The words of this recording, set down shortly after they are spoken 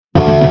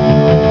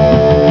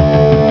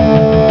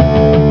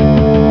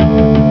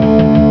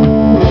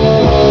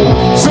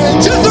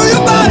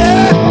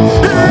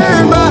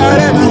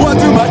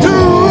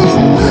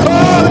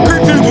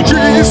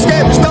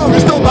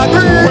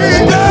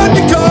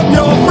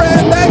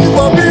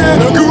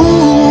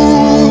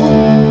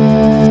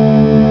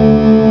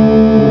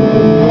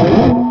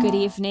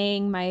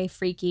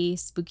freaky,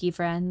 spooky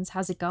friends.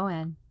 How's it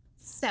going?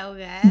 So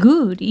good.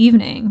 Good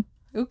evening.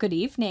 Ooh, good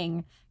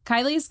evening.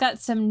 Kylie's got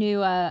some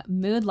new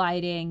mood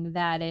lighting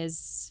that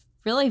is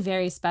really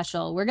very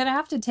special. We're going to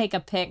have to take a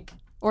pic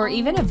or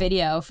even a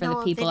video for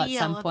the people at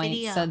some point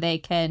so they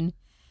can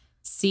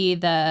see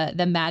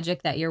the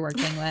magic that you're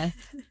working with.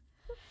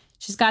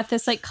 She's got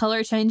this like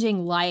color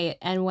changing light.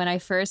 And when I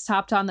first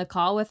hopped on the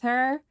call with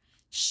her,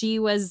 she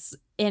was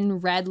in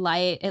red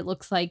light. It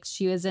looks like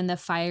she was in the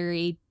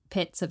fiery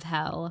pits of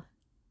hell.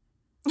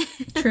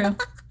 True.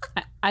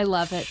 I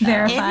love it. Though.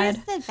 Verified. It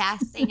is the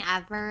best thing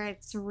ever.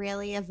 It's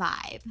really a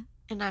vibe.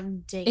 And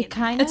I'm digging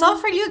it. It's all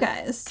for you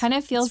guys. Kind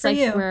of feels like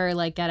you. we're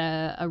like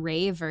at a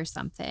rave or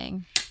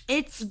something.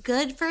 It's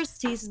good for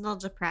seasonal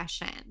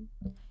depression.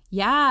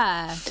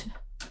 Yeah.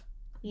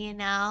 You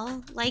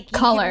know? Like, you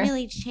Color. can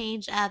really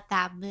change up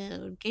that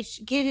mood.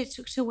 Get it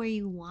to where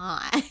you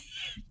want.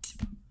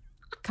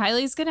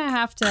 Kylie's going to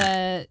have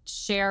to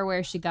share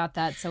where she got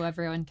that so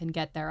everyone can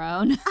get their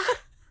own.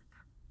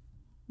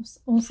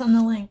 We'll send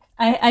the link.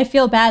 I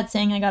feel bad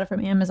saying I got it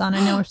from Amazon.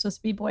 I know we're supposed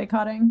to be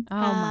boycotting. Oh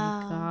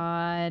my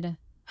God.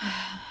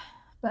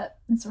 But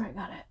that's where I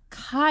got it.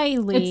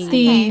 Kylie. It's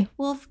the Okay.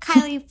 Well,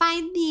 Kylie,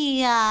 find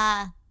the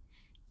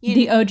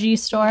OG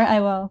store. I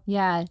will.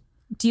 Yeah.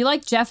 Do you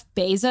like Jeff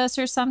Bezos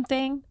or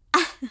something?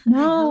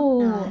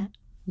 No.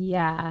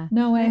 Yeah.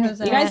 No way,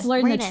 Jose. You guys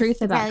learned We're the gonna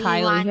truth about throw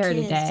you Kylie here onto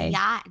his today.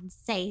 yacht and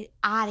say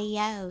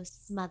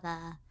adios,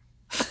 mother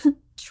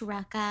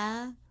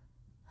trucker.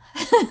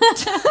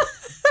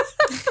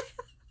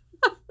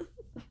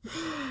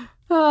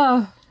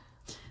 Oh.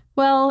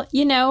 Well,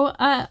 you know,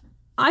 I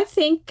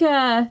think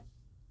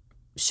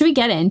should we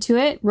get into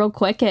it real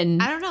quick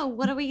and I don't know.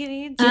 What are we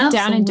getting into? get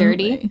down and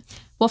dirty? Absolutely.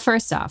 Well,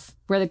 first off,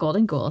 we're the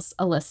Golden Ghouls,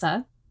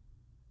 Alyssa,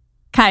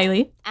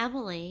 Kylie.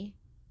 Emily.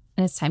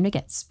 and it's time to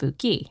get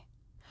spooky.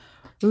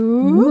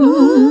 Ooh.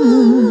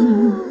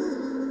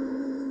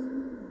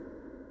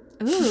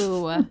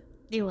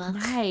 You will.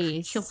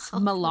 Nice. You're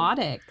welcome.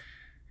 Melodic.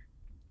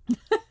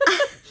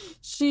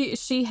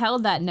 She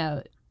held that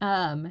note.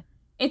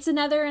 It's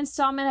another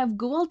installment of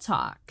Ghoul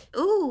Talk.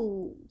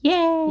 Ooh.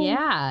 Yay.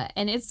 Yeah,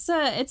 and it's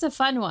a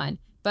fun one.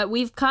 But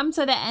we've come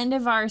to the end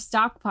of our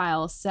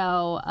stockpile,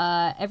 so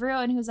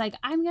everyone who's like,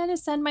 I'm gonna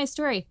send my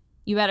story,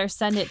 you better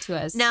send it to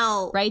us.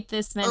 No. Right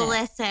this minute.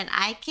 Listen,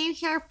 I came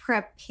here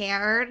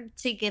prepared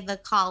to give a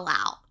call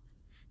out.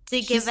 To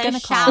She's give a gonna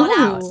shout call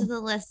out out. to the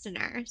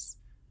listeners.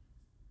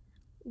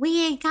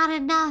 We ain't got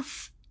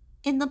enough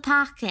in the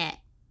pocket.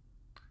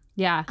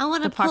 Yeah. I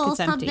want to the pull pocket's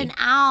something empty.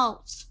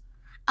 out.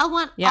 I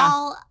want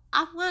Yeah.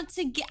 I want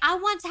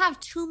to have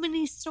too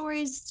many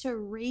stories to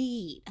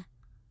read.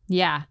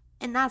 Yeah.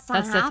 And that's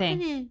not That's the thing.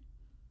 happening.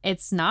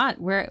 It's not.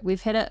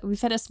 We've hit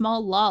a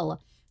small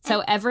lull.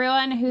 So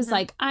everyone who's Mhm.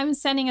 like, I'm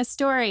sending a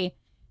story,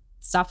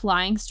 stop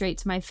lying straight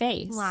to my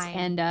face Lying.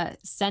 and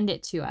send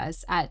it to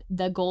us at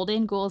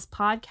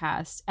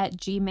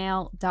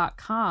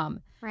thegoldenghouls@gmail.com.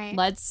 Right.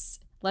 Let's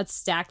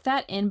stack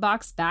that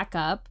inbox back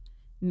up,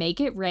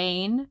 make it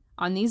rain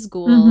on these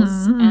ghouls,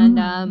 Mhm.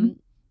 and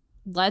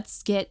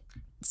let's get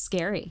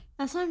scary.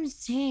 That's what I'm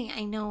saying.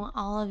 I know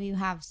all of you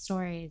have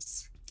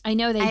stories. I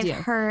know they do.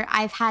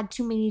 I've had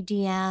too many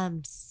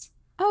DMs.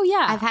 Oh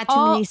yeah, I've had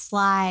too many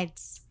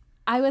slides.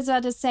 I was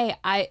about to say,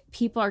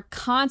 people are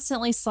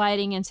constantly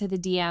sliding into the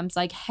DMs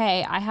like,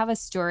 hey, I have a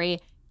story.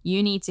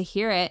 You need to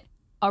hear it.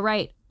 All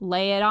right,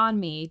 lay it on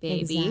me,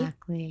 baby.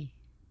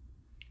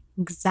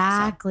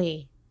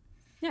 Exactly.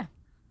 So, yeah.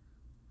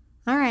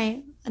 All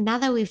right. Now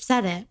that we've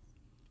said it,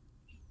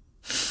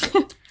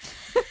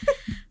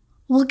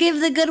 we'll give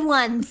the good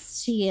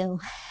ones to you.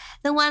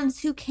 The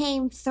ones who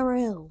came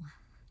through.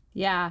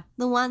 Yeah.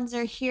 The ones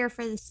are here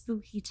for the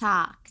spooky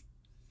talk.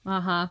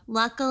 Uh-huh.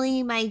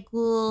 Luckily, my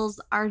ghouls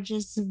are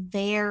just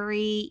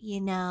very,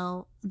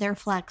 they're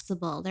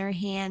flexible. They're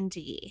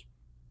handy.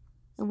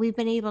 And we've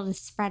been able to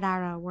spread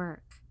out our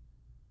work,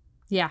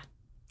 Yeah.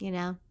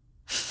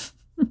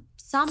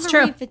 Summer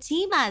true.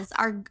 Fatima's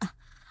our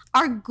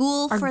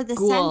ghoul Our for the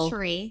ghoul.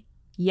 century.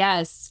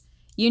 Yes.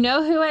 You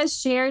know who has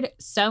shared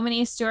so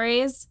many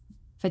stories?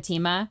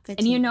 Fatima.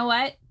 And you know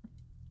what?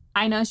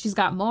 I know she's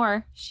got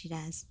more. She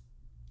does.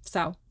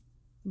 So,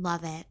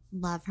 Love it.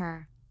 Love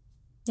her.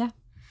 yeah.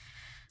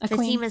 A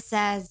queen. Fatima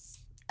says,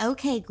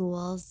 okay,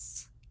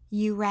 ghouls,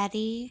 you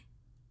ready?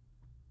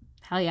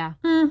 Hell yeah.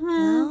 Mm-hmm.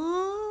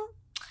 Oh.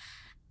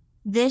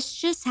 This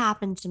just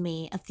happened to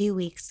me a few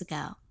weeks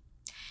ago.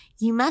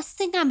 You must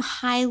think I'm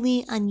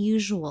highly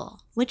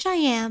unusual, which I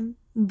am,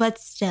 but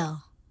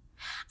still.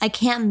 I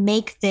can't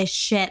make this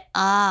shit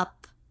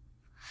up.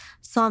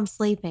 So I'm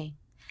sleeping.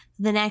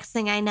 The next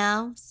thing I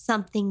know,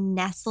 something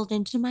nestled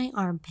into my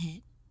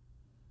armpit.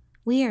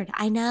 Weird,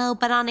 I know,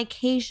 but on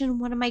occasion,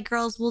 one of my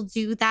girls will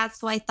do that,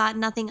 so I thought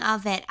nothing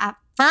of it at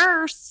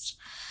first.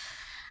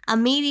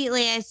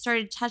 Immediately, I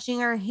started touching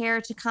her hair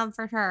to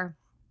comfort her.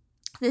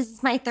 This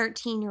is my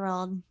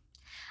 13-year-old.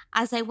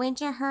 As I went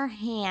to her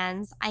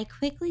hands, I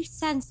quickly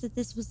sensed that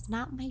this was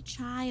not my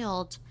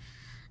child.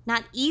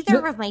 Not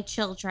either of my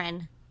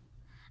children.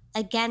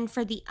 Again,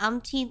 for the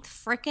umpteenth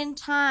frickin'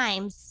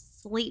 time,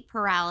 sleep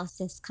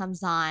paralysis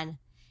comes on.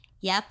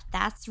 Yep,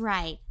 that's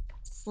right.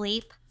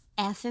 Sleep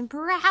effing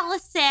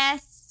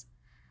paralysis.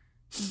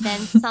 Then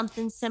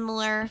something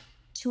similar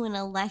to an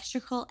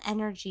electrical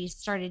energy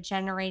started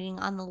generating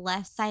on the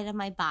left side of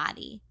my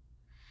body.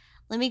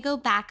 Let me go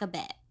back a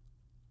bit.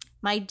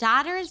 My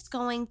daughter is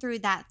going through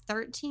that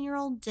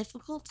 13-year-old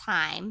difficult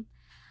time.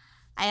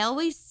 I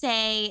always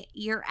say,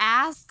 your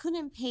ass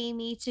couldn't pay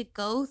me to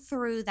go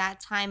through that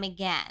time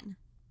again.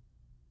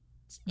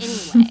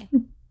 Anyway,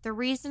 the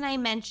reason I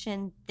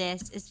mentioned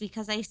this is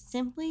because I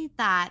simply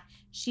thought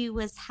she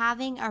was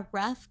having a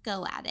rough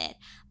go at it.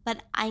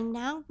 But I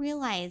now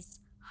realize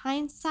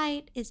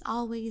hindsight is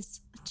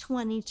always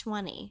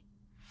 20/20.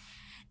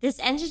 This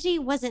entity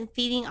wasn't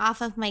feeding off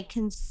of my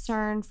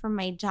concern for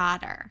my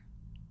daughter.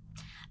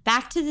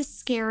 Back to the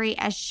scary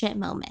as shit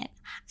moment.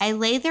 I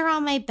lay there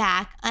on my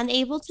back,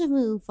 unable to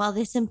move, while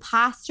this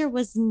imposter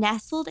was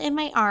nestled in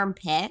my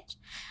armpit.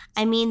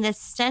 I mean, the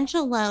stench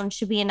alone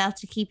should be enough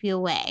to keep you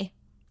away.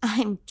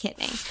 I'm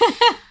kidding.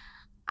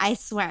 I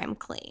swear I'm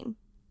clean.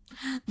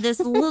 This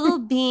little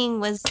being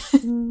was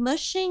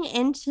smushing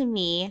into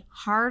me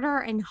harder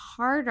and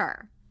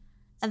harder.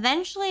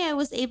 Eventually, I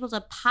was able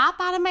to pop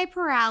out of my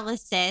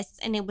paralysis,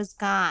 and it was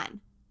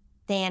gone.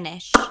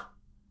 Vanished.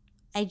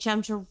 I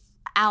jumped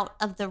out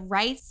of the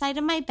right side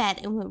of my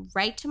bed and went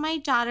right to my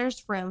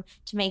daughter's room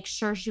to make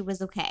sure she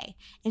was okay.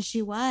 And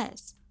she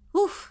was.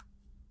 Whew.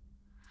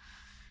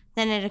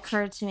 Then it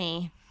occurred to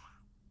me.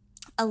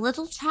 A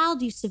little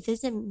child used to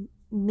visit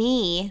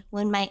me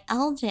when my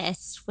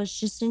eldest was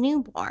just a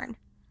newborn.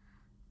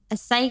 A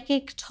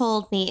psychic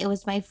told me it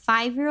was my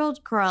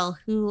 5-year-old girl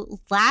who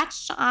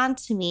latched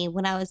onto me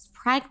when I was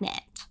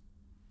pregnant.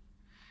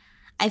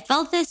 I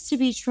felt this to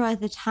be true at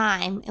the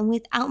time, and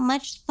without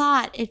much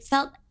thought, it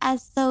felt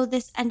as though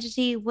this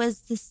entity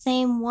was the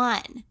same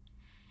one.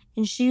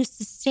 And she used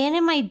to stand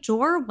in my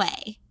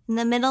doorway in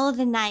the middle of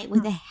the night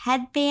with a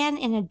headband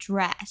and a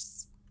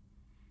dress.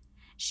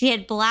 She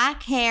had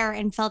black hair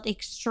and felt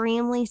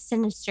extremely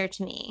sinister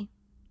to me.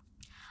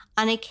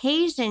 On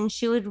occasion,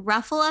 she would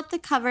ruffle up the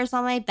covers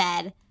on my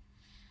bed.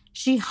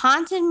 She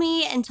haunted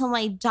me until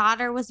my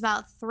daughter was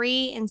about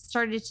 3 and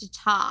started to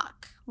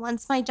talk.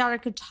 Once my daughter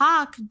could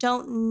talk,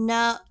 don't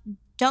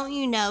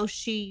you know,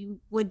 she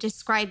would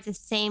describe the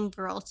same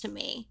girl to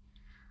me.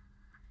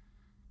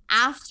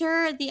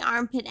 After the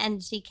armpit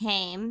entity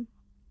came,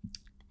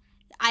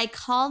 I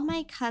called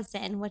my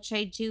cousin, which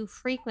I do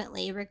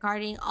frequently,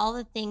 regarding all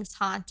the things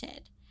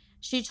haunted.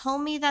 She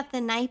told me that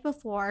the night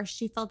before,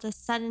 she felt a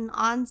sudden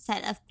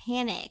onset of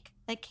panic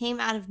that came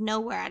out of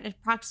nowhere at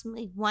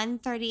approximately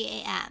 1:30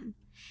 a.m.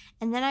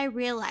 And then I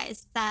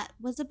realized that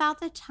was about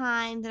the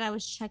time that I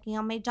was checking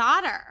on my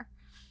daughter.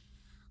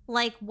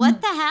 Like,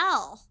 what the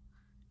hell?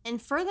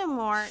 And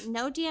furthermore,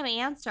 no damn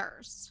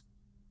answers.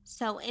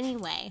 So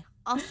anyway,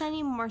 I'll send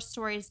you more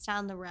stories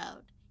down the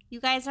road. You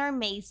guys are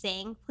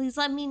amazing. Please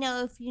let me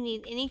know if you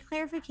need any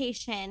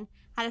clarification.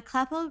 Had a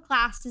couple of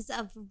glasses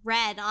of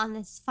red on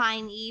this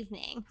fine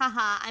evening.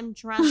 Haha, I'm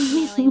drunk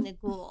mailing the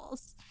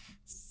ghouls.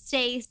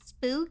 Stay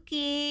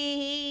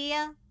spooky.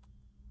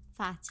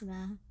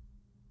 Fatima.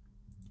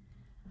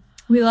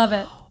 We love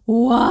it.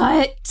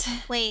 What?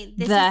 Wait,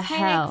 this is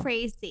kind of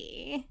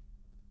crazy.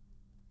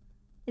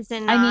 Is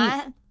it not?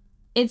 I mean,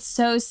 it's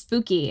so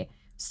spooky.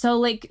 So,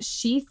 like,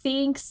 she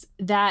thinks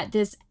that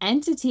this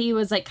entity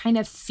was, like, kind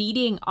of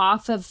feeding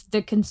off of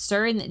the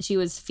concern that she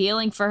was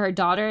feeling for her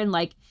daughter and,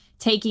 like,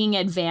 taking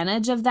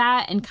advantage of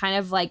that and kind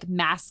of, like,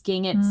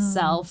 masking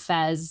itself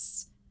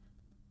as,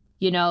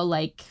 you know,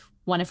 like,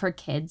 one of her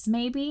kids,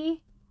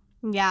 maybe?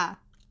 Yeah.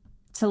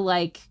 To,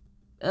 like,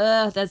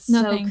 that's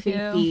so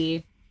creepy.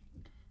 You.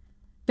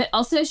 But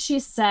also she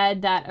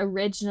said that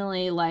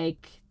originally,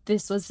 like, there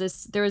was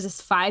this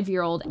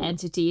 5-year-old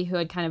entity who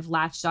had kind of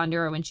latched onto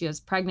her when she was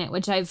pregnant,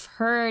 which I've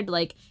heard,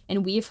 like,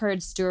 and we've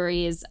heard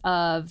stories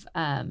of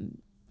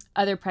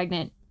other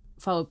pregnant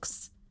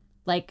folks,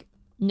 like,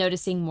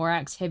 noticing more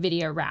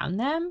activity around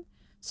them.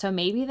 So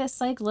maybe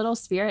this, like, little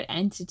spirit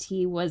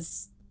entity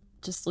was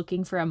just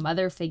looking for a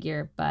mother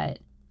figure, but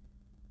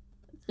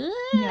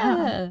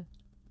yeah.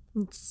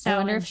 So I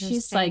wonder if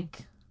she's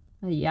like,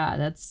 yeah,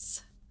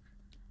 that's...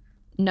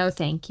 No,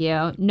 thank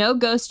you. No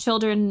ghost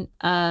children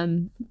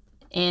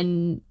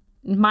in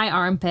my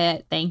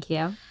armpit. Thank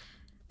you.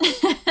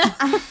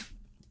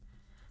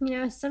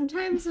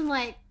 Sometimes I'm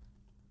like,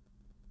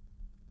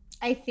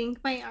 I think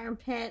my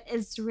armpit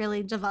is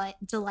really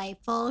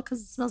delightful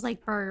because it smells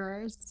like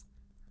burgers.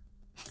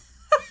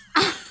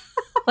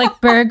 Like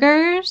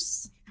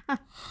burgers?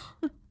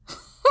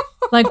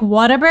 Like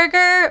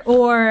Whataburger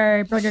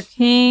or Burger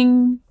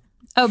King?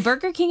 Oh,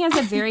 Burger King has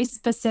a very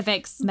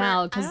specific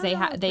smell because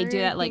they do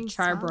that, like,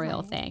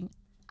 charbroil thing.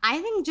 I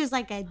think just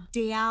like a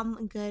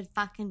damn good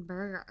fucking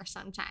burger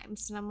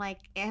sometimes. And I'm like,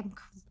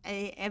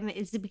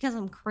 is it because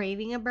I'm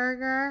craving a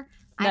burger?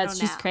 That's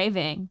just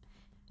craving.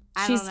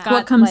 She's got,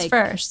 what comes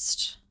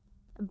first?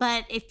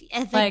 But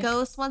if a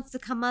ghost wants to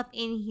come up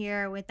in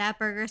here with that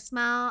burger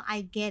smell,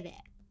 I get it.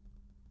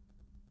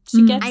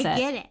 She gets it. I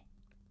get it.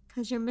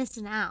 Because you're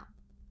missing out.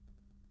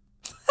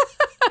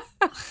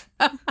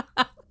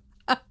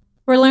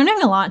 We're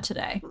learning a lot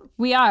today.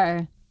 We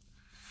are.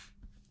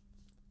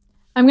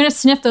 I'm going to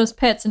sniff those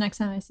pits the next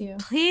time I see you.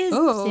 Please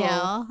Ooh.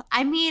 do.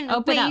 I mean,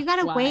 Open wait, up you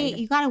gotta wide. wait.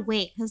 You gotta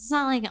wait because it's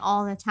not like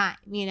all the time,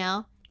 you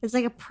know? It's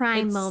like a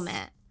prime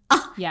moment.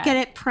 Oh, Yeah. Get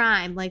it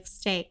prime, like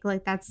steak,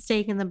 like that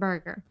steak in the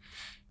burger.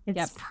 It's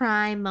Yep.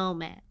 prime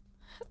moment.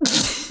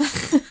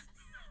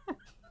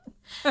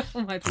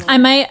 Oh my God.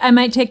 I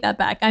might take that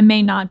back. I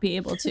may not be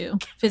able to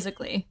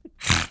physically,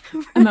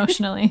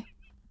 emotionally.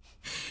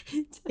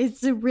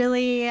 It's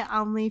really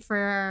only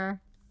for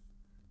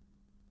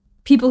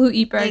People who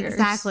eat burgers.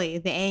 exactly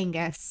the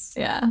Angus.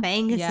 Yeah. The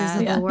Anguses Yeah.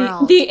 of Yeah. the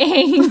world. The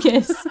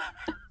Angus.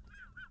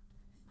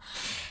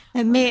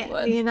 And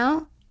would. you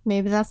know,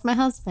 maybe that's my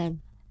husband.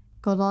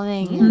 Good old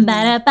Angus.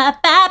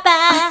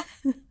 Ba-da-ba-ba-ba.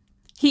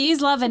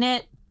 He's loving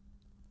it.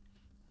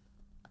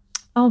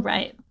 All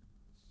right.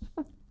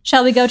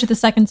 Shall we go to the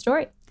second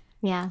story?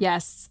 Yeah.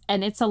 Yes,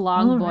 and it's a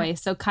long All boy. right.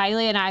 So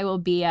Kylie and I will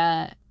be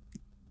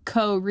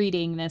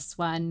co-reading this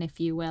one, if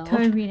you will.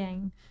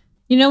 Co-reading.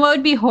 You know what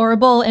would be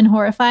horrible and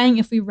horrifying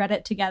if we read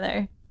it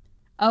together?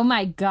 Oh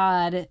my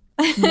God.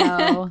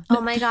 No.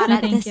 Oh my God, No,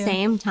 at the thank you.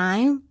 same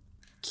time?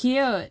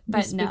 Cute,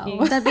 but spooky.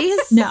 no. That'd be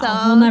No,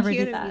 so we'll never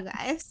cute do of you that.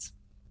 guys.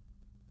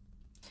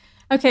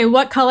 Okay,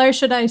 what color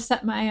should I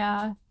set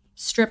my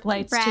strip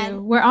lights Red.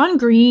 to? We're on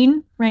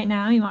green right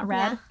now. You want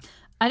red? Yeah.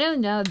 I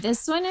don't know.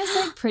 This one is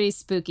like pretty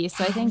spooky,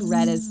 so I think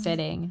red is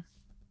fitting.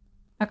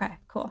 Okay,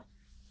 cool.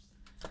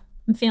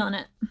 I'm feeling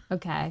it.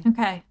 Okay.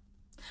 Okay.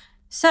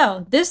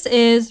 So this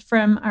is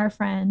from our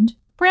friend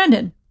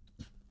Brandon.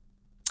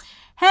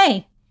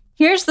 Hey,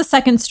 here's the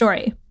second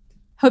story.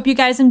 Hope you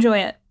guys enjoy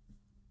it.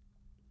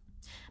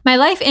 My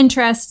life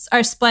interests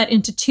are split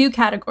into two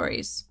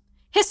categories.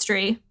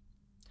 History.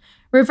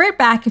 Revert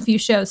back a few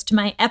shows to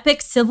my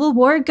epic Civil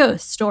War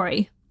ghost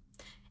story.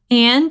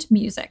 And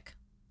music.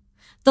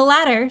 The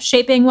latter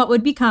shaping what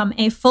would become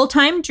a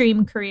full-time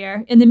dream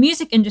career in the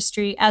music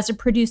industry as a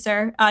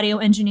producer, audio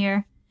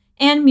engineer,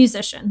 and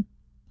musician.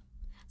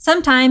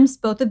 Sometimes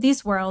both of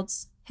these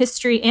worlds,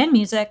 history and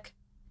music,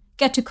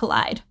 get to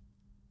collide.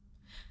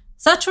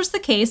 Such was the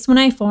case when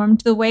I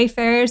formed the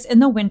Wayfarers in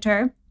the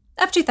winter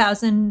of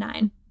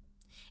 2009.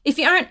 If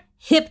you aren't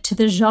hip to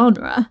the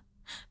genre,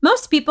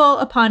 most people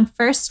upon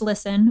first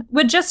listen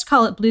would just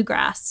call it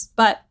bluegrass,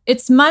 but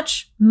it's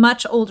much,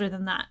 much older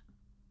than that.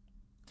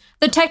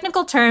 The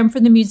technical term for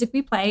the music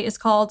we play is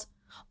called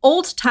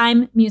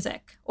old-time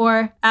music,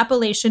 or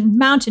Appalachian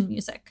mountain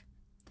music.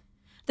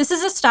 This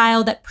is a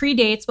style that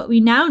predates what we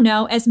now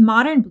know as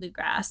modern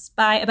bluegrass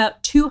by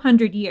about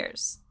 200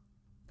 years.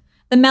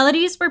 The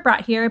melodies were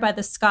brought here by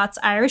the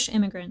Scots-Irish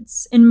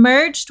immigrants and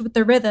merged with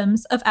the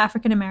rhythms of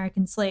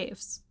African-American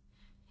slaves.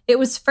 It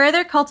was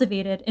further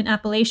cultivated in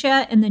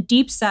Appalachia and the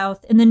Deep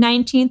South in the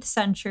 19th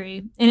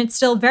century, and it's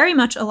still very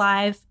much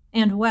alive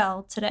and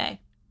well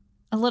today.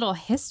 A little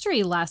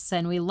history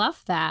lesson. We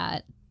love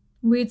that.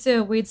 We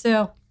do.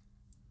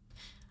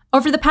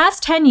 Over the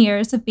past 10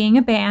 years of being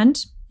a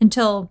band,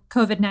 until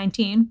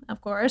COVID-19, of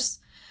course,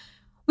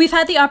 we've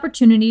had the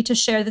opportunity to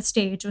share the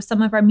stage with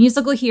some of our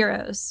musical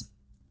heroes,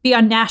 be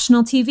on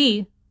national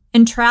TV,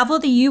 and travel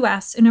the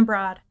US and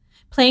abroad,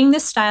 playing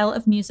this style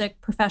of music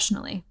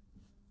professionally.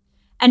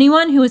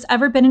 Anyone who has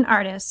ever been an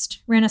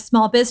artist, ran a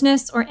small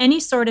business, or any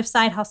sort of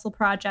side hustle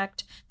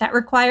project that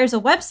requires a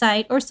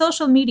website or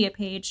social media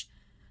page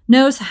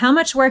knows how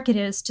much work it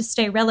is to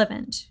stay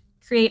relevant,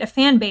 create a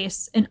fan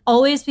base, and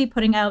always be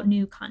putting out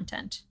new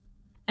content.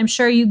 I'm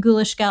sure you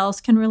ghoulish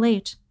gals can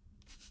relate.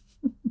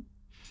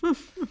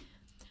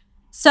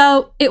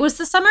 So it was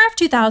the summer of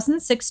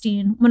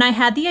 2016 when I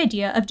had the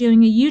idea of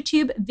doing a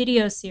YouTube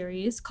video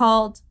series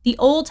called The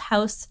Old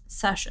House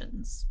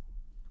Sessions.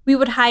 We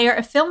would hire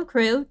a film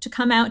crew to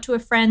come out to a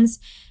friend's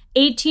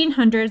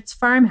 1800s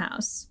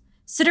farmhouse,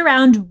 sit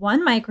around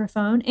one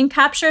microphone, and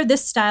capture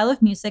this style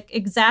of music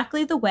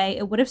exactly the way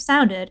it would have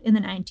sounded in the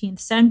 19th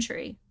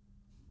century.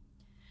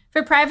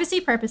 For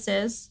privacy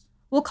purposes,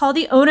 we'll call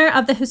the owner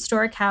of the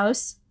historic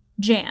house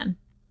Jan.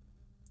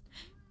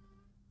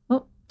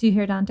 Oh, do you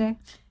hear Dante?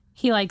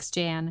 He likes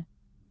Jan.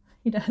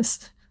 He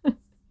does.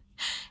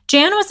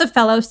 Jan was a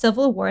fellow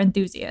Civil War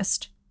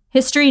enthusiast,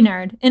 history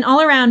nerd, and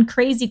all-around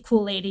crazy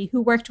cool lady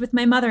who worked with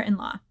my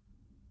mother-in-law.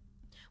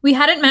 We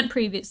hadn't met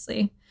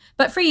previously,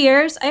 but for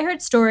years I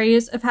heard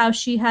stories of how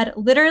she had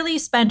literally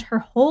spent her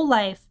whole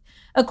life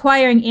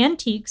acquiring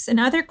antiques and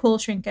other cool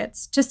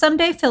trinkets to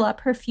someday fill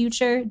up her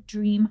future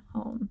dream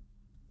home.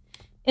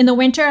 In the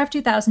winter of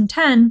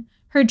 2010,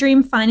 her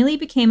dream finally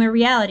became a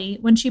reality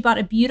when she bought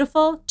a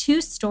beautiful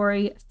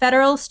 2-story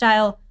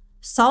federal-style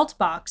salt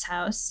box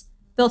house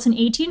built in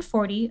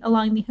 1840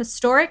 along the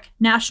historic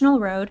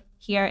National Road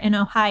here in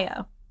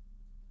Ohio.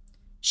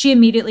 She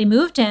immediately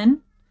moved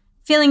in,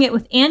 filling it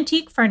with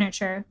antique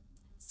furniture,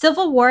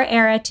 Civil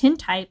War-era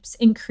tintypes,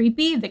 and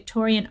creepy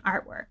Victorian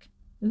artwork.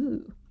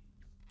 Ooh.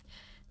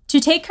 To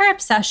take her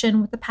obsession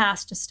with the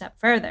past a step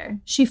further,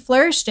 she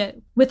flourished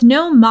it with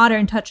no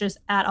modern touches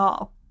at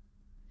all.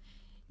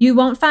 You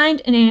won't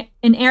find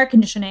an air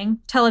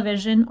conditioning,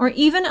 television, or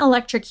even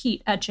electric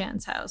heat at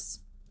Jan's house.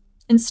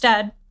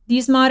 Instead,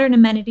 these modern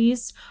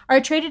amenities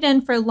are traded in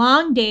for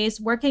long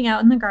days working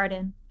out in the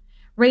garden,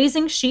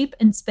 raising sheep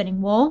and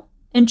spinning wool,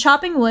 and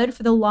chopping wood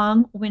for the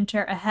long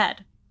winter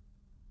ahead.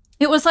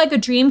 It was like a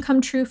dream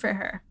come true for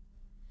her.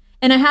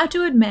 And I have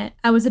to admit,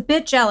 I was a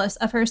bit jealous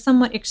of her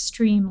somewhat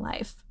extreme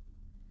life.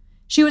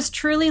 She was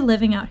truly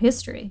living out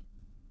history.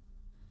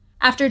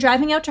 After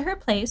driving out to her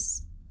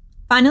place,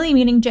 finally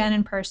meeting Jen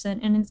in person,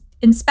 and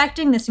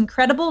inspecting this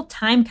incredible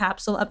time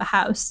capsule of a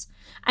house,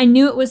 I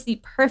knew it was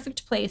the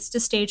perfect place to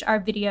stage our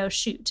video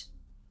shoot.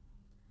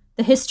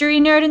 The history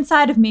nerd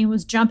inside of me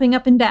was jumping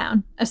up and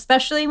down,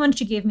 especially when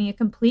she gave me a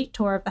complete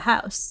tour of the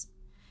house,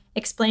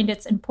 explained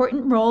its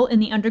important role in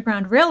the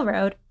Underground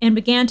Railroad, and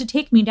began to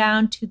take me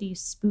down to the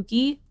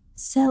spooky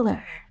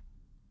cellar.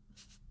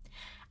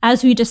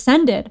 As we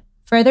descended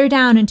further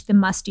down into the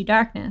musty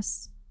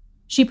darkness,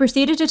 she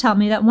proceeded to tell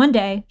me that one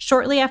day,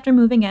 shortly after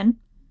moving in,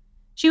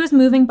 she was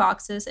moving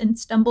boxes and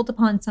stumbled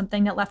upon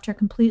something that left her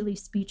completely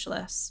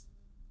speechless.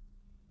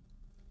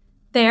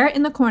 There,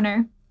 in the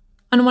corner,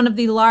 on one of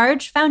the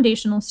large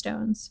foundational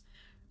stones,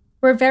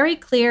 were very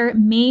clear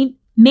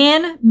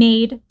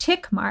man-made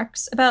tick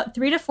marks about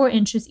 3 to 4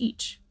 inches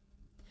each.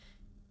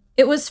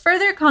 It was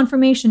further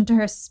confirmation to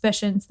her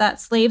suspicions that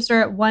slaves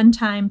were at one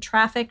time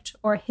trafficked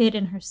or hid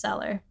in her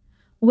cellar,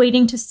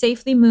 waiting to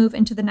safely move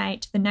into the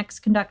night to the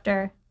next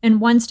conductor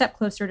and one step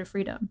closer to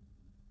freedom.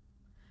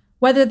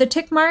 Whether the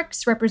tick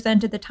marks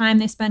represented the time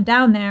they spent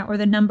down there or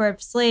the number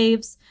of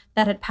slaves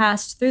that had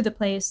passed through the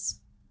place,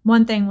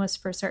 one thing was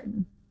for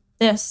certain.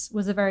 This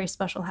was a very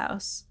special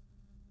house.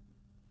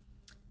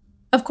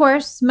 Of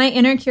course, my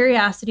inner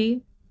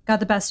curiosity got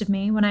the best of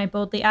me when I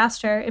boldly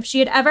asked her if she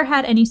had ever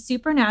had any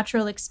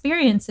supernatural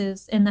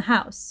experiences in the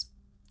house.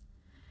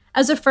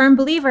 As a firm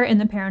believer in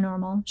the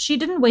paranormal, she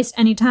didn't waste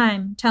any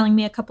time telling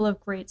me a couple of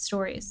great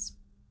stories.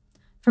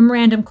 From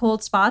random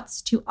cold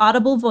spots to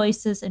audible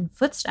voices and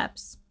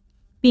footsteps,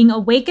 being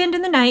awakened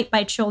in the night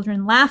by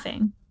children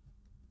laughing.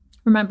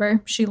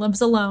 Remember, she lives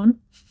alone.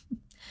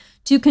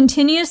 To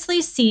continuously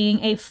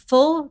seeing a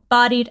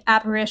full-bodied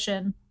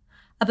apparition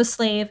of a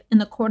slave in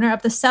the corner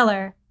of the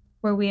cellar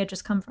where we had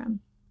just come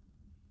from.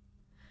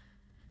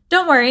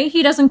 Don't worry,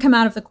 he doesn't come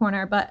out of the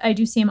corner, but I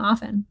do see him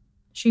often,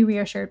 she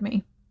reassured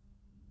me.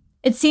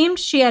 It seemed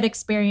she had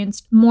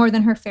experienced more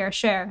than her fair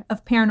share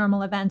of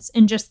paranormal events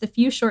in just the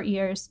few short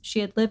years she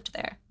had lived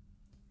there.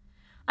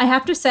 I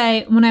have to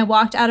say, when I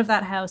walked out of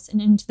that house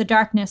and into the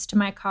darkness to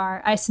my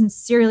car, I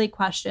sincerely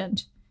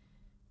questioned,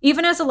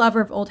 even as a lover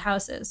of old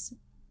houses,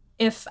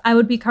 if I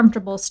would be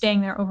comfortable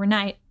staying there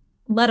overnight,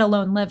 let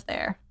alone live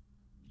there.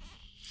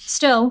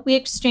 Still, we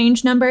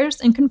exchanged numbers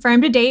and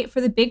confirmed a date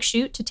for the big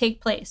shoot to take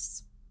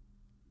place.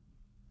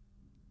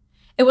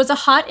 It was a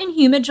hot and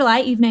humid July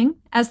evening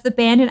as the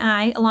band and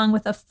I, along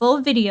with a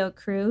full video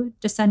crew,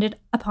 descended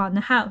upon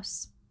the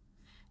house.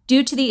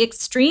 Due to the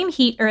extreme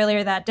heat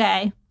earlier that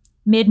day,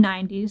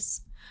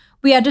 mid-90s,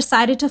 we had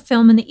decided to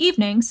film in the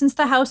evening since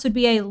the house would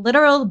be a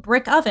literal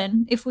brick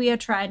oven if we had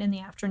tried in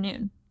the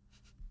afternoon.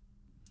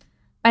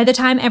 By the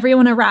time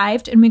everyone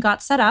arrived and we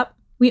got set up,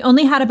 we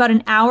only had about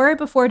an hour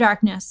before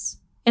darkness,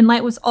 and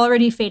light was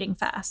already fading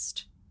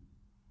fast.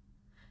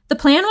 The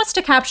plan was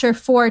to capture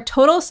 4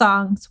 total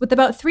songs with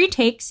about 3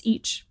 takes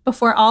each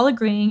before all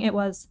agreeing it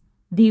was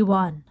the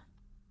one.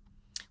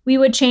 We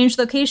would change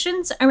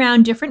locations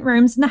around different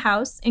rooms in the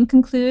house and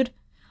conclude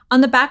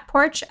on the back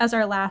porch as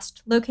our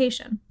last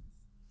location.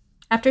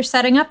 After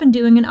setting up and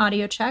doing an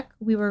audio check,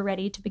 we were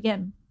ready to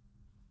begin.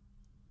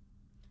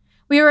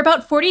 We were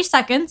about 40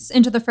 seconds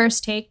into the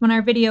first take when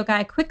our video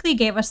guy quickly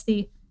gave us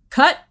the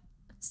cut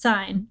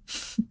sign.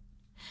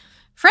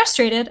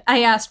 Frustrated,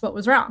 I asked what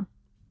was wrong.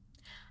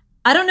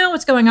 I don't know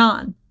what's going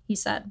on, he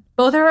said.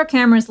 Both of our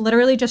cameras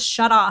literally just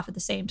shut off at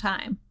the same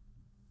time.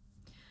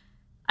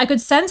 I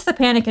could sense the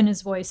panic in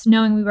his voice,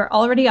 knowing we were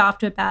already off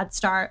to a bad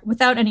start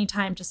without any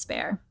time to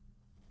spare.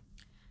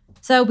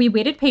 So we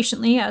waited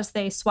patiently as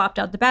they swapped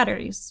out the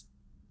batteries.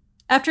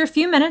 After a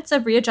few minutes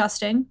of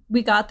readjusting,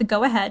 we got the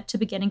go-ahead to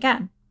begin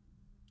again.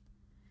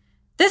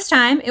 This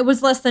time, it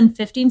was less than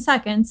 15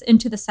 seconds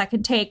into the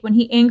second take when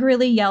he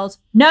angrily yelled,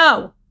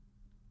 "No!"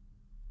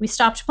 We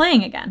stopped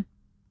playing again.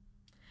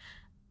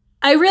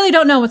 I really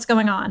don't know what's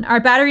going on.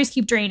 Our batteries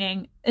keep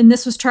draining, and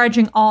this was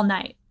charging all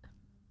night.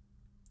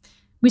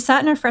 We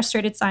sat in a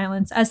frustrated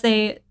silence as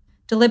they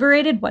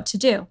deliberated what to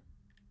do.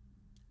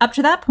 Up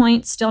to that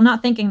point, still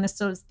not thinking this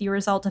was the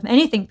result of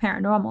anything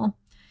paranormal,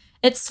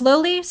 it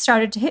slowly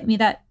started to hit me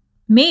that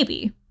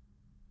maybe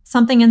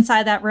something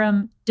inside that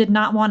room did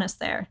not want us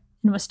there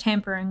and was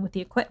tampering with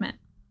the equipment.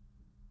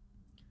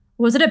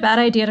 Was it a bad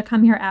idea to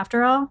come here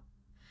after all?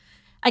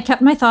 I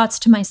kept my thoughts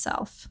to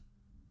myself.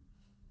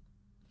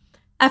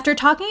 After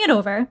talking it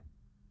over,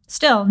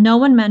 still no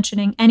one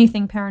mentioning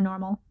anything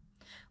paranormal,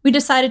 we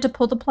decided to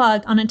pull the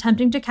plug on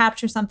attempting to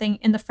capture something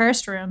in the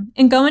first room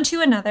and go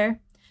into another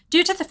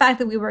due to the fact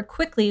that we were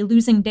quickly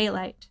losing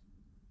daylight.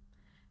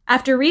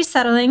 After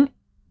resetting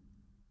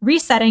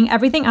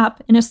everything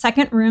up in a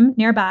second room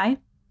nearby,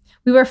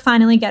 we were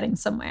finally getting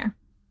somewhere.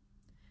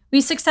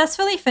 We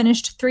successfully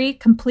finished 3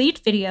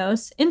 complete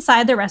videos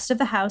inside the rest of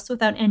the house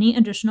without any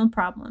additional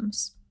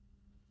problems.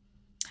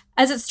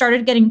 As it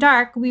started getting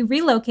dark, we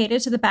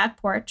relocated to the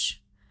back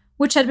porch,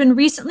 which had been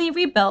recently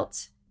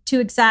rebuilt to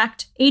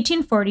exact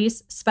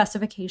 1840s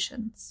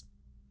specifications.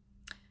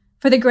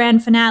 For the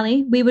grand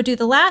finale, we would do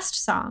the last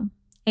song,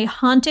 a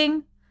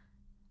haunting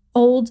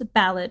old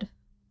ballad,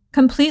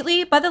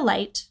 completely by the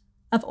light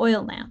of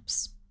oil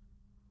lamps.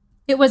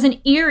 It was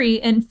an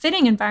eerie and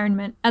fitting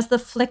environment as the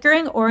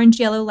flickering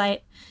orange-yellow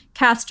light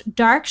cast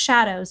dark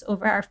shadows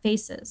over our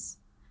faces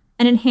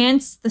and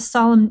enhanced the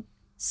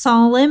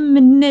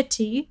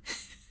solemnity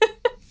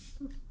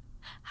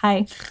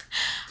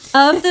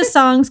of the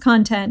song's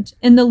content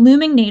and the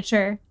looming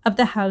nature of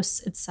the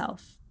house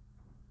itself.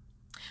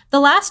 The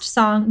last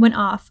song went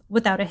off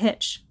without a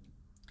hitch.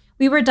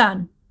 We were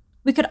done.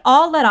 We could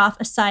all let off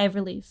a sigh of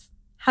relief.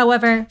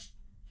 However,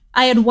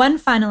 I had one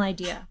final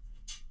idea.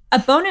 A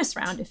bonus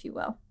round, if you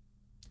will.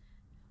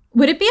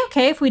 Would it be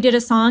okay if we did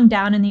a song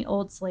down in the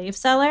old slave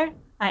cellar?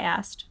 I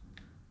asked.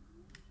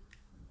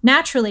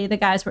 Naturally, the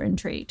guys were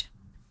intrigued.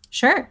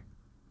 Sure,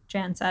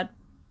 Jan said.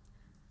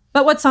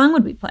 But what song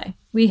would we play?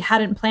 We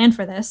hadn't planned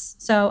for this,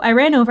 so I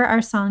ran over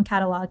our song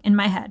catalog in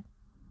my head.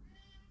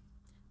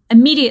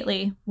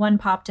 Immediately, one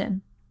popped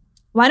in.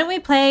 Why don't we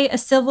play a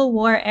Civil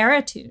War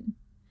era tune?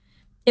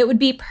 It would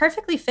be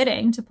perfectly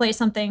fitting to play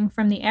something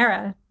from the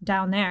era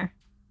down there.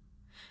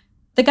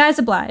 The guys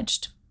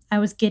obliged. I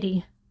was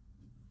giddy.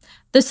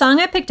 The song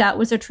I picked out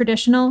was a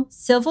traditional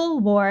Civil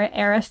War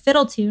era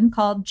fiddle tune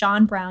called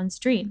John Brown's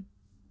Dream.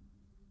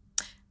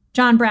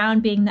 John Brown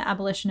being the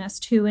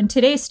abolitionist who, in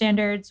today's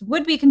standards,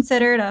 would be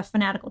considered a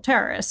fanatical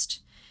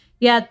terrorist.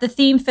 Yet the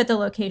theme fit the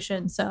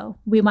location, so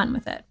we went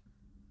with it.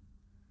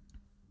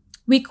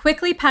 We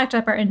quickly packed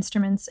up our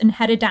instruments and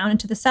headed down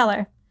into the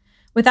cellar,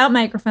 without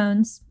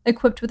microphones,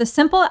 equipped with a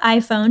simple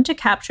iPhone to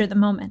capture the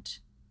moment.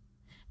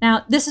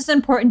 Now, this is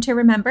important to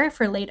remember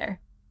for later.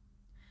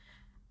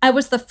 I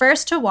was the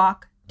first to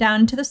walk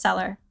down into the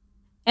cellar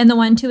and the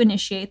one to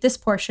initiate this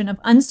portion of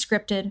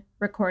unscripted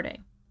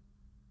recording.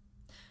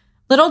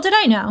 Little did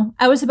I know,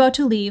 I was about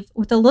to leave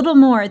with a little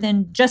more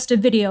than just a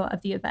video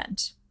of the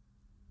event.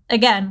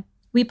 Again,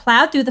 we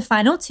plowed through the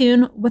final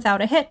tune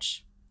without a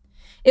hitch.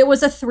 It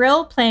was a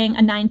thrill playing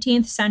a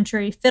 19th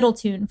century fiddle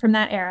tune from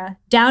that era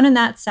down in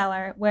that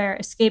cellar where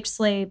escaped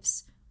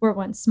slaves were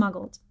once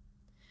smuggled.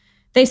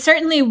 They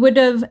certainly would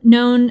have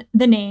known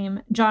the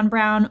name John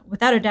Brown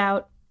without a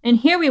doubt, and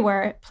here we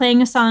were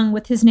playing a song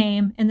with his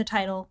name in the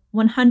title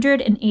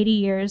 180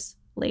 years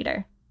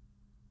later.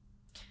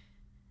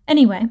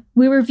 Anyway,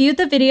 we reviewed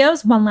the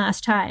videos one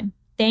last time,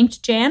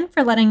 thanked Jan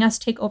for letting us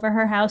take over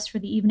her house for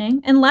the evening,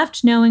 and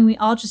left knowing we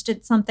all just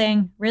did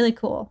something really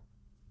cool.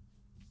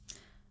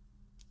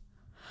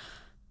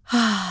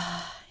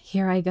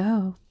 Here I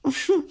go.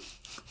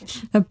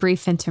 A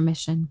brief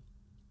intermission.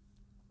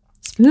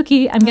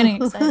 Spooky. I'm getting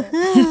excited.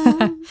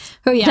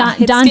 Oh, yeah.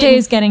 Dante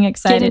is getting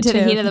excited, get into too.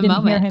 the heat of the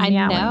moment. I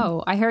meowing.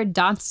 know. I heard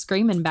Dante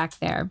screaming back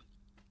there.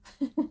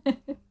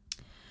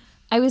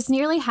 I was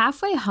nearly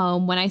halfway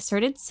home when I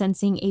started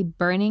sensing a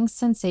burning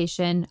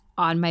sensation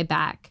on my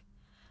back.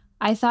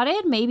 I thought I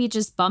had maybe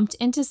just bumped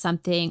into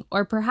something,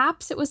 or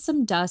perhaps it was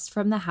some dust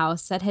from the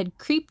house that had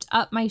creeped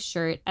up my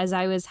shirt as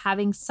I was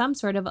having some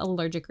sort of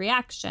allergic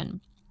reaction.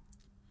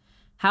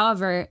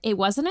 However, it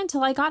wasn't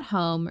until I got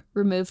home,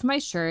 removed my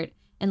shirt,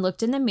 and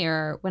looked in the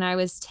mirror when I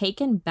was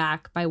taken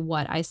back by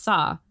what I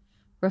saw.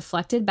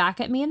 Reflected back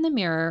at me in the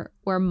mirror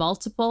were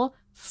multiple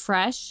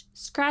fresh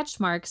scratch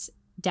marks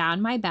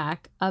down my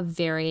back of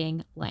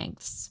varying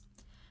lengths.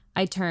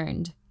 I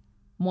turned.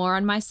 More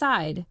on my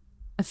side.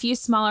 A few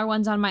smaller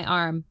ones on my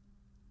arm.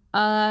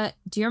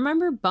 Do you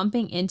remember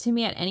bumping into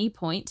me at any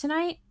point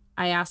tonight?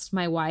 I asked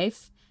my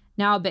wife,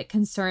 now a bit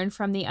concerned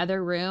from the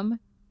other room.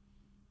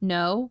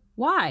 No,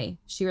 why?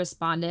 She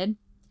responded.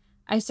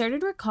 I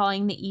started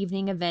recalling the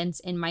evening events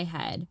in my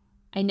head.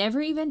 I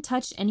never even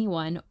touched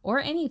anyone or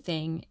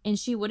anything, and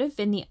she would have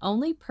been the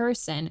only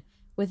person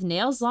with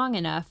nails long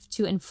enough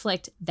to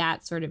inflict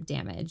that sort of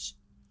damage.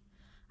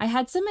 I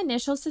had some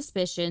initial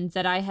suspicions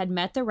that I had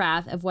met the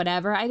wrath of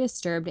whatever I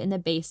disturbed in the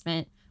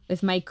basement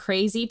with my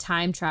crazy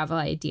time travel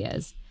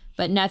ideas,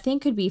 but nothing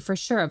could be for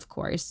sure, of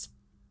course.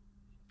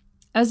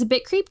 I was a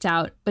bit creeped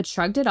out, but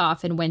shrugged it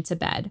off and went to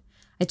bed.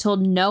 I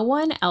told no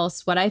one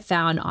else what I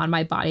found on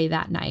my body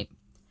that night.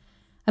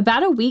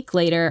 About a week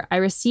later, I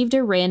received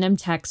a random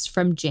text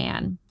from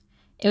Jan.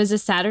 It was a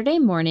Saturday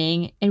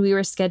morning, and we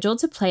were scheduled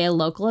to play a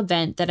local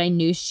event that I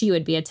knew she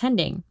would be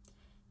attending.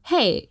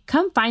 Hey,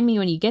 come find me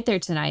when you get there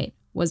tonight,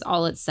 was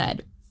all it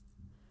said.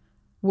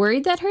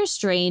 Worried that her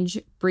strange,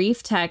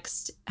 brief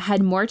text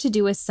had more to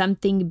do with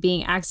something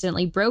being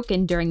accidentally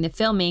broken during the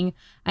filming,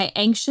 I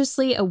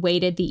anxiously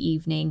awaited the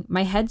evening,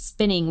 my head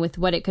spinning with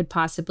what it could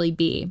possibly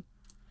be.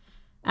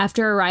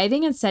 After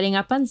arriving and setting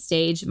up on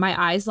stage, my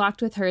eyes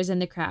locked with hers in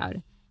the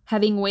crowd.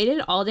 Having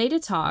waited all day to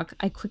talk,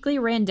 I quickly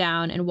ran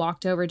down and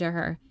walked over to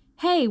her.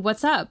 Hey,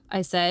 what's up?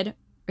 I said.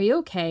 Are you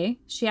okay?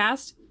 She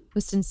asked,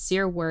 with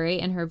sincere worry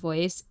in her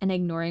voice and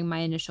ignoring my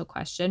initial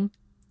question.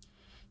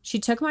 She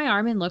took my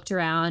arm and looked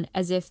around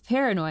as if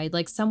paranoid,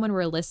 like someone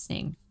were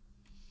listening.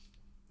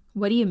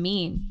 "What do you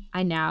mean?"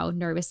 I now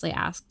nervously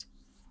asked.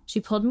 She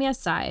pulled me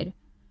aside.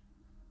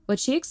 What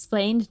she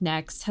explained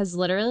next has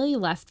literally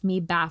left me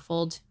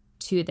baffled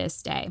to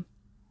this day.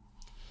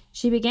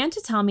 She began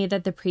to tell me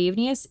that the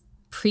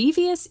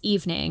previous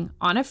evening,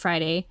 on a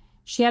Friday,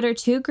 she had her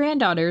 2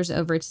 granddaughters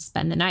over to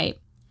spend the night.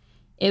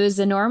 It was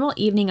a normal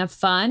evening of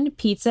fun,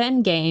 pizza,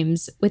 and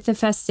games, with the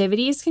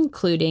festivities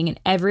concluding and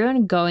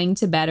everyone going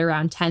to bed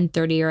around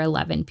 10:30 or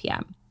 11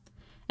 p.m.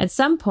 At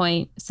some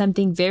point,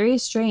 something very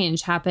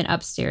strange happened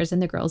upstairs in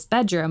the girls'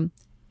 bedroom.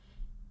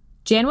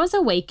 Jan was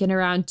awakened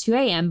around 2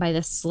 a.m. by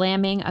the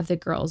slamming of the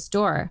girls'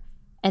 door,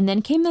 and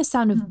then came the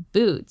sound of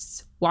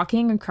boots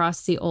walking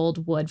across the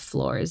old wood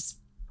floors.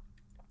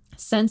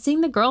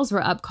 Sensing the girls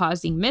were up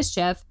causing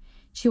mischief,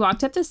 she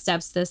walked up the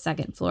steps to the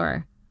 2nd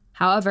floor.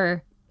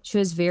 However, she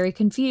was very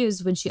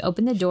confused when she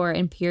opened the door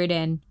and peered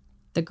in.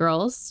 The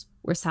girls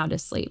were sound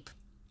asleep.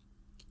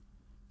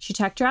 She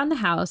checked around the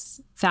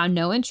house, found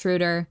no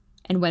intruder,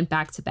 and went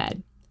back to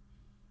bed.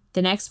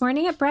 The next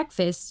morning at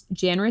breakfast,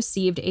 Jan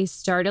received a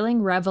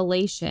startling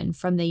revelation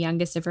from the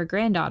youngest of her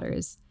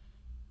granddaughters.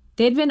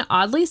 They had been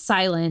oddly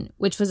silent,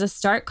 which was a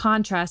stark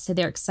contrast to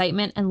their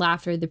excitement and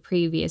laughter the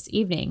previous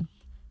evening.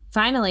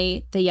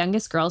 Finally, the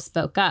youngest girl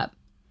spoke up.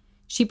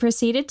 She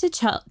proceeded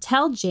to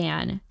tell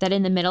Jan that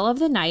in the middle of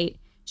the night,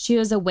 she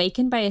was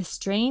awakened by a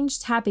strange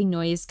tapping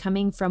noise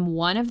coming from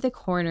one of the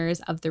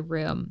corners of the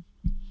room.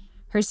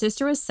 Her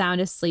sister was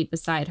sound asleep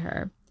beside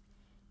her.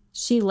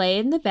 She lay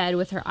in the bed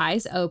with her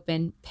eyes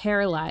open,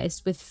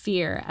 paralyzed with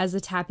fear as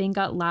the tapping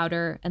got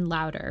louder and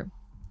louder.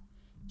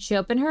 She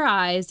opened her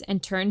eyes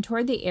and turned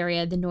toward the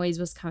area the noise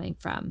was coming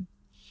from.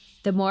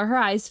 The more her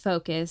eyes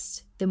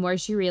focused, the more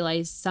she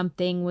realized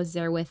something was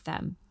there with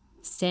them,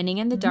 standing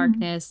in the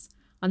darkness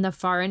on the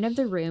far end of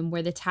the room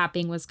where the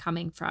tapping was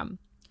coming from.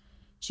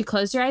 She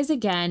closed her eyes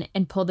again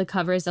and pulled the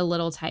covers a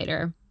little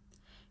tighter.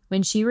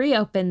 When she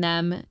reopened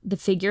them, the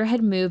figure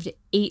had moved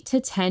 8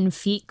 to 10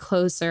 feet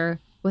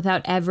closer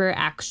without ever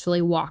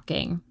actually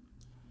walking.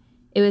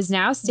 It was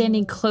now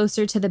standing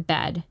closer to the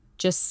bed,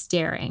 just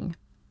staring.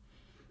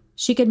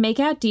 She could make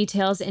out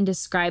details and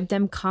describe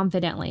them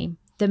confidently.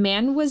 The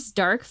man was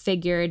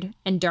dark-figured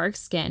and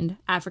dark-skinned,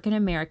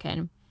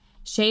 African-American,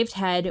 shaved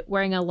head,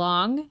 wearing a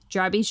long,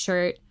 drabby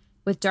shirt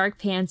with dark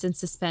pants and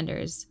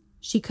suspenders.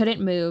 She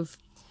couldn't move,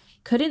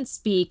 couldn't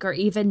speak, or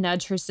even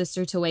nudge her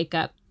sister to wake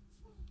up.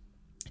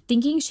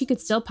 Thinking she could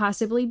still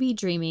possibly be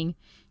dreaming,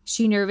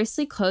 she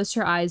nervously closed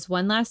her eyes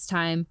one last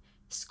time,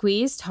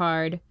 squeezed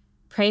hard,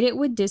 prayed it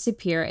would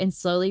disappear, and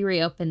slowly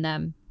reopened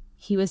them.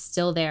 He was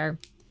still there.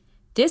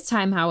 This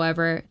time,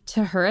 however,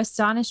 to her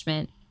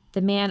astonishment,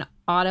 the man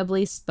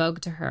audibly spoke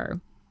to her.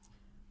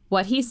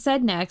 What he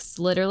said next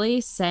literally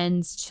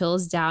sends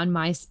chills down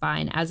my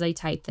spine as I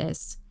type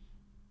this.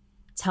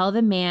 "Tell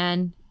the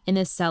man in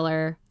the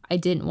cellar I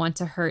didn't want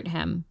to hurt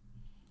him."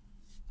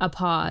 A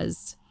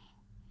pause.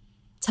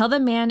 "Tell the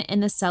man in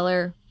the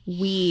cellar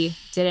we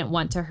didn't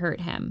want to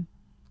hurt him."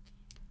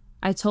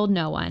 I told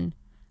no one.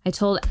 I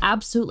told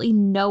absolutely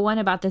no one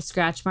about the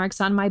scratch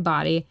marks on my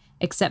body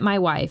except my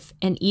wife,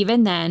 and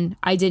even then,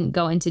 I didn't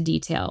go into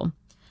detail.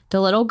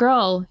 The little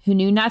girl, who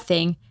knew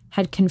nothing,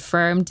 had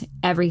confirmed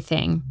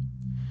everything.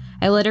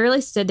 I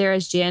literally stood there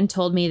as Jan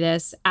told me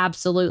this,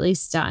 absolutely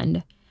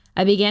stunned.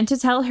 I began to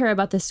tell her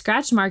about the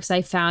scratch marks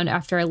I found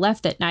after I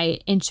left that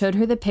night and showed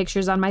her the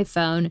pictures on my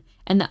phone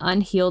and the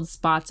unhealed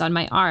spots on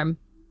my arm.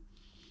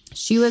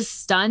 She was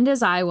stunned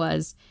as I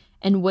was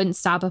and wouldn't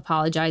stop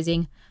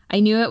apologizing. "I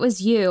knew it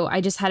was you.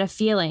 I just had a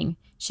feeling."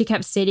 She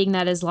kept stating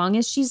that as long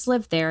as she's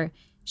lived there,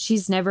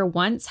 she's never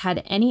once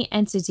had any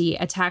entity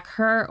attack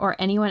her or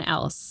anyone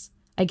else.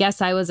 I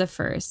guess I was a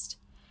first.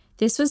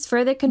 This was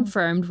further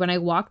confirmed when I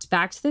walked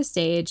back to the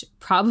stage,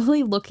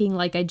 probably looking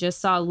like I just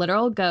saw a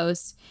literal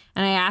ghost,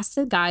 and I asked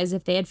the guys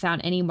if they had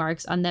found any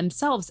marks on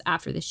themselves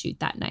after the shoot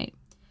that night.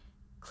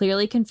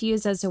 Clearly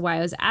confused as to why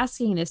I was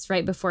asking this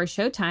right before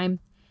showtime,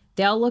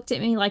 they all looked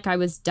at me like I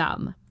was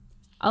dumb.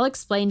 I'll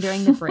explain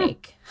during the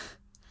break.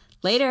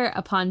 Later,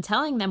 upon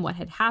telling them what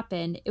had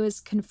happened, it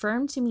was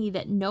confirmed to me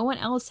that no one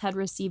else had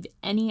received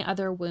any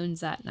other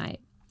wounds that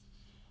night.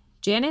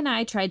 Jan and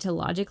I tried to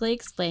logically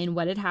explain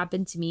what had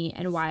happened to me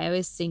and why I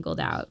was singled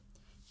out.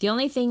 The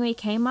only thing we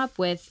came up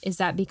with is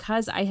that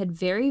because I had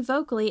very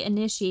vocally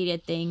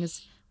initiated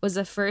things, was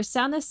the first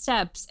down the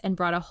steps and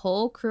brought a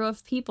whole crew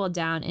of people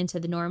down into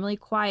the normally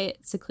quiet,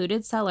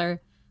 secluded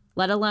cellar,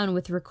 let alone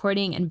with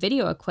recording and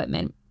video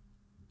equipment.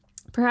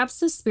 Perhaps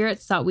the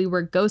spirits thought we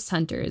were ghost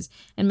hunters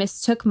and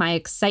mistook my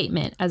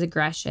excitement as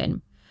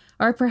aggression.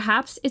 Or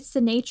perhaps it's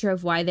the nature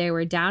of why they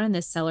were down in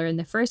the cellar in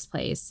the first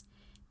place.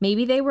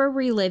 Maybe they were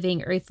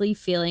reliving earthly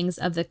feelings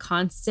of the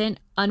constant,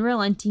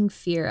 unrelenting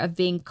fear of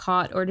being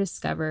caught or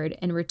discovered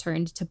and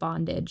returned to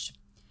bondage.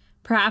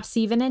 Perhaps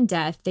even in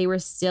death, they were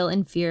still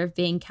in fear of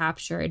being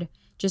captured,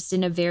 just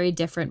in a very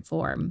different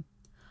form.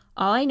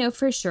 All I know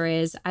for sure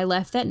is I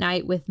left that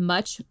night with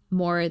much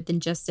more than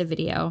just a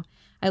video.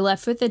 I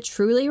left with a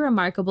truly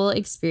remarkable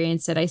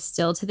experience that I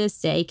still to this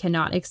day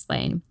cannot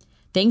explain.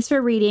 Thanks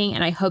for reading,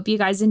 and I hope you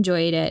guys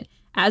enjoyed it.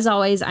 As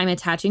always, I'm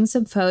attaching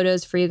some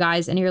photos for you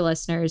guys and your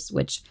listeners,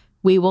 which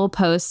we will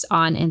post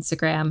on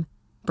Instagram.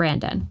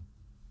 Brandon.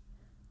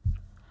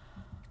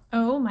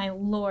 Oh, my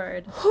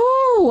Lord.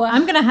 Whew.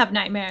 I'm going to have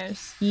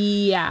nightmares.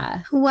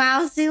 Yeah.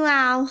 Wowzy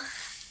wow.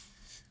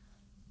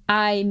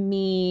 I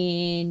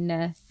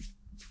mean,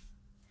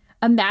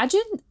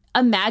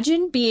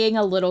 imagine being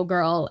a little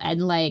girl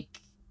and like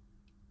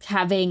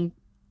having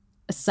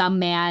some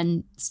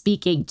man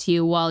speaking to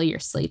you while you're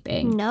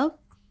sleeping. Nope.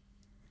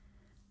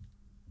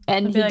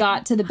 And he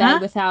got to the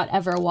bed without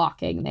ever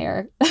walking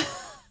there.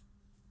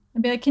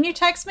 I'd be like, can you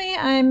text me?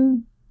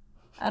 I'm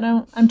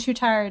too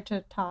tired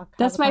to talk.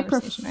 That's my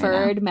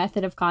preferred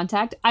method of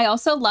contact. I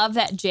also love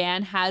that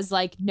Jan has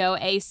like no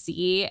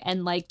AC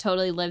and like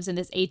totally lives in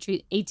this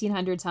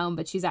 1800s home,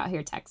 but she's out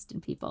here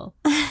texting people.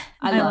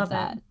 I love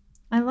that.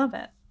 I love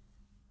it.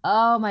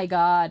 Oh my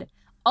God.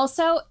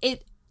 Also,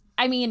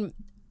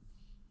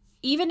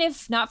 even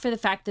if not for the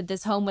fact that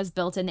this home was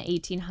built in the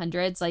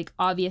 1800s, like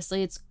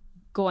obviously it's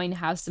going to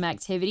have some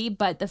activity,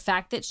 but the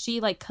fact that she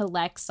like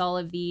collects all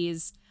of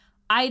these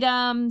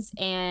items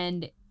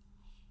and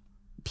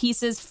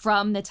pieces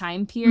from the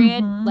time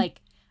period,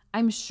 like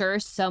I'm sure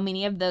so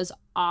many of those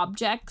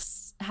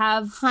objects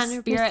have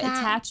 100%. Spirit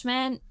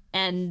attachment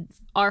and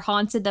are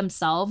haunted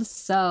themselves.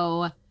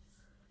 So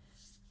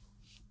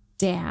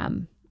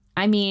damn.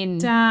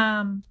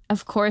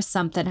 Of course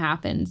something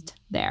happened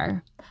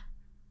there.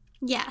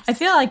 Yes. I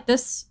feel like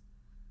this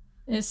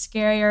is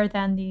scarier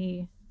than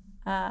the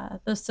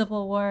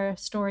Civil War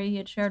story you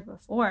had shared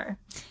before.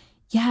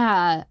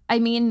 Yeah.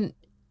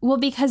 Well,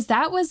 because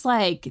that was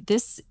like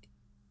this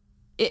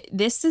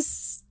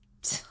is,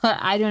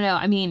 I don't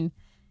know.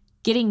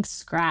 Getting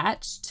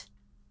scratched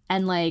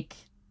and like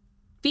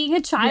being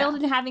a child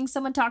and having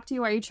someone talk to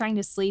you while you're trying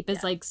to sleep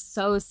is like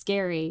so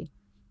scary.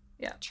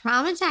 Yeah.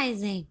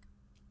 Traumatizing.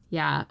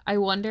 Yeah. I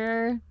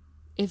wonder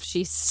if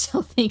she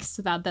still thinks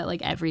about that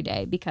like every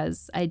day,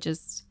 because I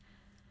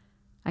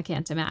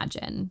can't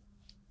imagine.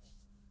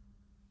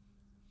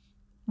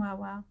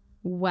 Wow.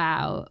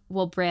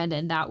 Well,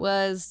 Brandon, that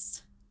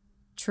was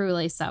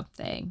truly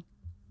something.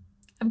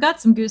 I've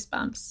got some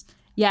goosebumps.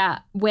 Yeah.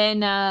 When,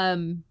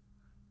 God,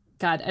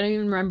 I don't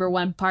even remember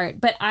one part,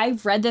 but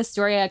I've read this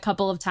story a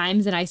couple of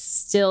times and I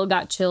still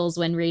got chills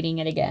when reading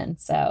it again.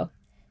 So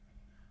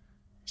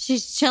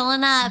she's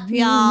chilling up,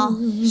 y'all.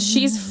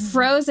 She's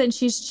frozen.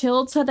 She's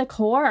chilled to the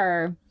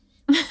core.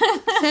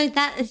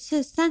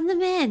 So send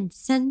them in.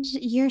 Send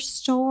your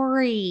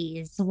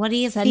stories. What are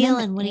you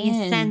feeling? What are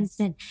you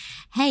sensing?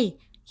 Hey,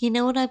 you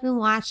know what I've been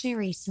watching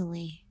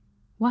recently?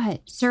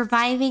 What?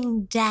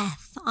 Surviving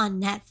Death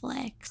on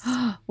Netflix.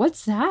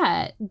 What's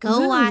that?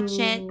 Go watch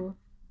it.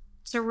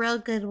 It's a real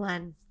good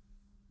one.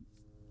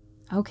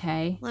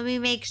 Okay. Let me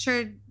make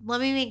sure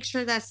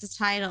that's the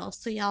title,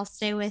 so y'all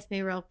stay with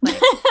me real quick.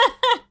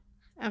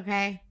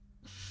 Okay.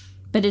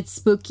 But it's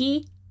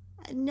spooky?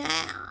 No.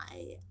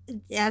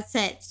 That's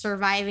it.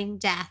 Surviving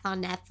Death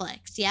on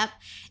Netflix. Yep.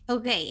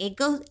 Okay. It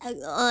goes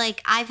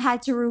like I've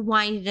had to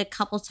rewind it a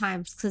couple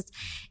times because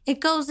it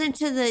goes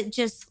into the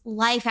just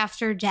life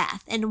after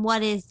death and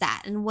what is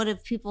that and what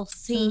have people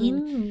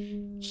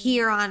seen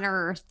here on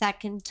Earth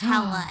that can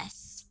tell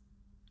us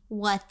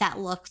what that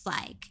looks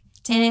like.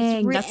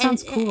 Dang, that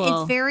sounds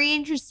cool. It's very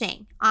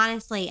interesting.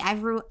 Honestly,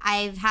 I've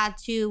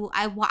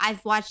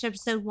watched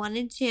episode 1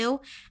 and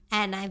 2,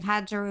 and I've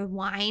had to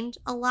rewind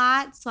a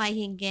lot so I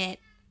can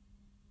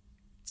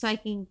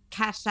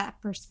catch that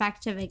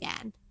perspective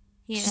again.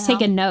 She's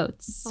taking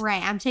notes.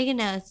 Right, I'm taking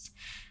notes.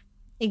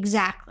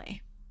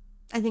 Exactly.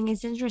 I think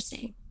it's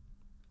interesting.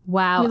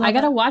 Wow, I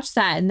gotta watch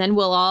that, and then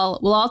we'll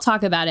all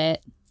talk about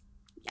it.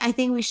 I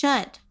think we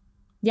should.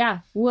 Yeah,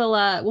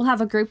 we'll have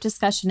a group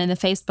discussion in the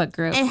Facebook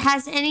group. And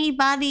has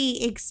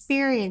anybody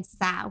experienced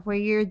that where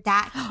you're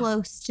that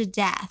close to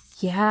death?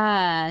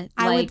 Yeah,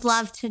 I would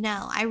love to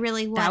know. I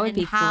really would. That would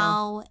be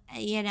how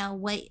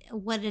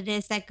what it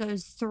is that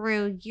goes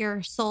through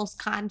your soul's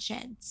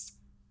conscience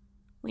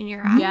when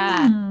you're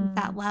at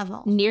that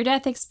level.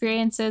 Near-death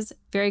experiences,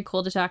 very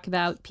cool to talk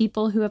about.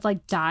 People who have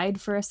like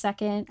died for a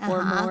second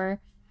or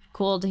more,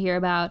 cool to hear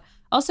about.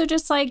 Also,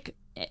 just like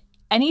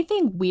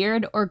anything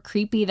weird or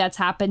creepy that's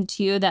happened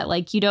to you that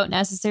like you don't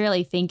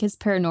necessarily think is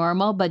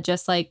paranormal, but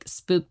just like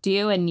spooked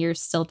you and you're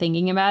still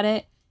thinking about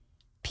it.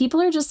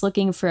 People are just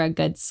looking for a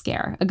good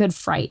scare, a good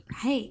fright.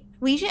 Hey,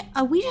 we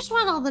just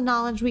want all the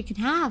knowledge we can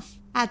have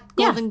at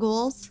Golden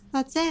Ghouls.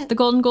 That's it. The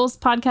Golden Ghouls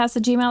podcast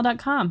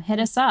 @gmail.com. Hit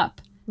us up.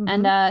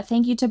 And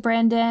thank you to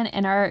Brandon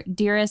and our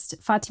dearest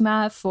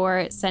Fatima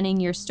for sending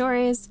your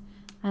stories.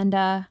 And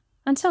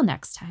until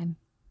next time,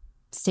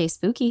 stay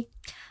spooky.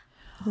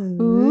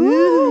 Ooh.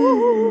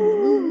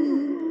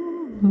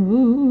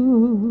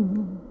 Ooh.